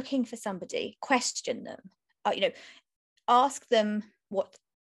when you're looking for somebody, question them. You know, ask them what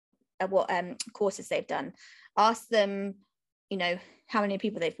courses they've done, ask them, you know, how many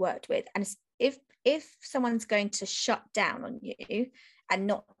people they've worked with. And if someone's going to shut down on you and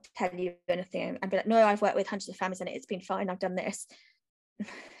not tell you anything and be like, no, I've worked with hundreds of families and it's been fine, I've done this,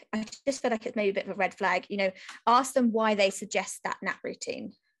 I just feel like it's maybe a bit of a red flag. You know, ask them why they suggest that nap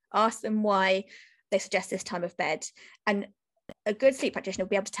routine, ask them why they suggest this time of bed. And a good sleep practitioner will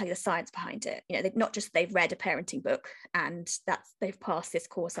be able to tell you the science behind it. You know, they've not just they've read a parenting book and they've passed this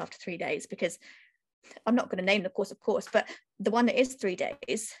course after 3 days, because I'm not going to name the course, of course, but the one that is 3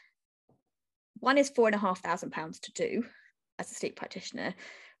 days, one is £4,500 to do as a sleep practitioner.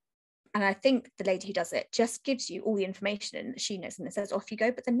 And I think the lady who does it just gives you all the information and she knows, and it says off you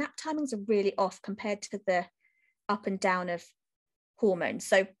go. But the nap timings are really off compared to the up and down of hormones.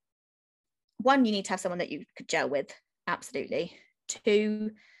 So one, you need to have someone that you could gel with, absolutely.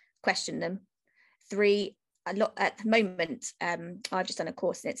 2, question them. 3, a lot at the moment, I've just done a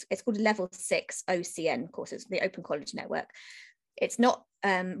course and it's called a level 6 OCN course. It's the Open College Network. It's not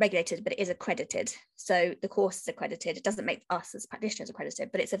regulated, but it is accredited. So the course is accredited. It doesn't make us as practitioners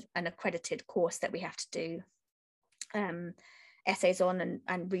accredited, but it's an accredited course that we have to do essays on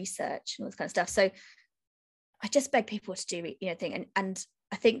and research and all this kind of stuff. So I just beg people to do, you know, thing. And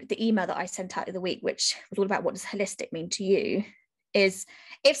I think the email that I sent out the other week, which was all about what does holistic mean to you, is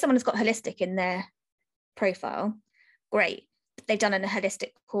if someone has got holistic in their profile, great, they've done a holistic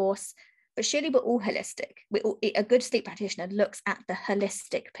course. But surely we're all holistic. A good sleep practitioner looks at the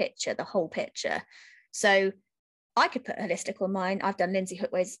holistic picture, the whole picture. So I could put holistic on mine. I've done Lindsay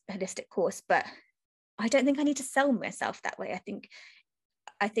Hookway's holistic course, but I don't think I need to sell myself that way. I think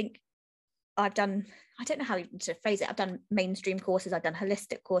I've done, I don't know how even to phrase it. I've done mainstream courses. I've done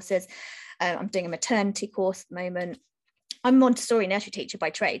holistic courses. I'm doing a maternity course at the moment. I'm a Montessori nursery teacher by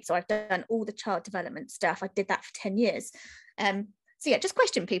trade. So I've done all the child development stuff. I did that for 10 years. So yeah, just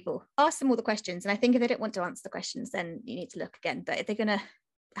question people, ask them all the questions. And I think if they don't want to answer the questions, then you need to look again. But if they're going to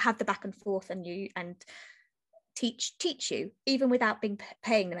have the back and forth and teach you, even without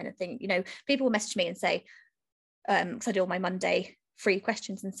paying them anything, you know, people will message me and say, because I do all my Monday free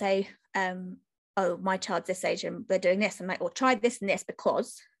questions, and say, oh, my child's this age and they're doing this. I'm like, well, try this and this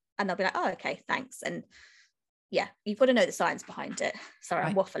because, and they'll be like, oh, okay, thanks. And yeah, you've got to know the science behind it. Sorry,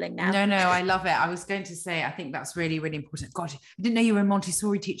 I'm waffling now. No, I love it. I was going to say, I think that's really, really important. God, I didn't know you were a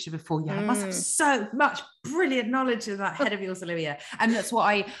Montessori teacher before. You must have so much brilliant knowledge of that head of yours, Olivia. And that's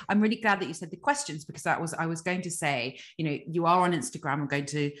what I'm really glad that you said the questions, because I was going to say, you know, you are on Instagram. I'm going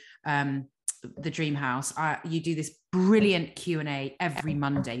to the Dream House. You do this brilliant Q&A every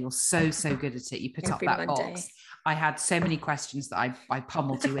Monday. You're so good at it. You put every up that Monday. Box. I had so many questions that I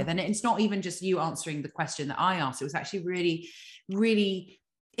pummeled you with. And it's not even just you answering the question that I asked. It was actually really, really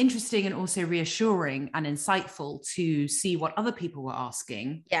interesting and also reassuring and insightful to see what other people were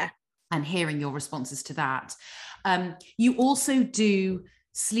asking. Yeah. And hearing your responses to that. You also do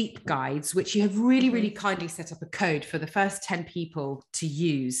sleep guides, which you have really, really kindly set up a code for the first 10 people to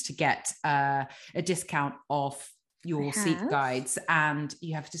use to get a discount off your sleep guides. And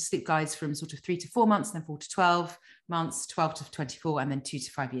you have to sleep guides from sort of 3 to 4 months, then 4 to 12 months, 12 to 24, and then 2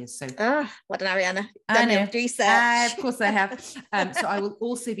 to 5 years. So what an Arianna. Done your research. Of course I have. So I will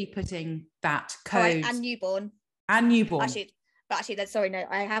also be putting that code. And newborn. And newborn. Actually, sorry, no,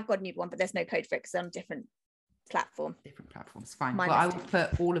 I have got newborn, but there's no code for it because I'm on a different platform. Different platforms, fine. Well, I will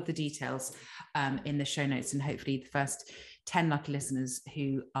put all of the details in the show notes, and hopefully the first 10 lucky listeners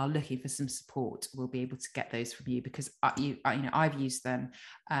who are looking for some support will be able to get those from you, because I've used them,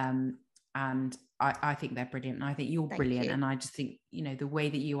 and I think they're brilliant, and I think you're brilliant. And I just think, the way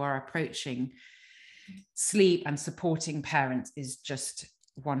that you are approaching sleep and supporting parents is just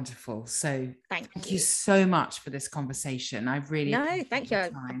wonderful. So thank you so much for this conversation. I really thank you.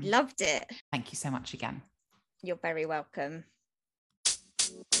 I loved it. Thank you so much again. You're very welcome.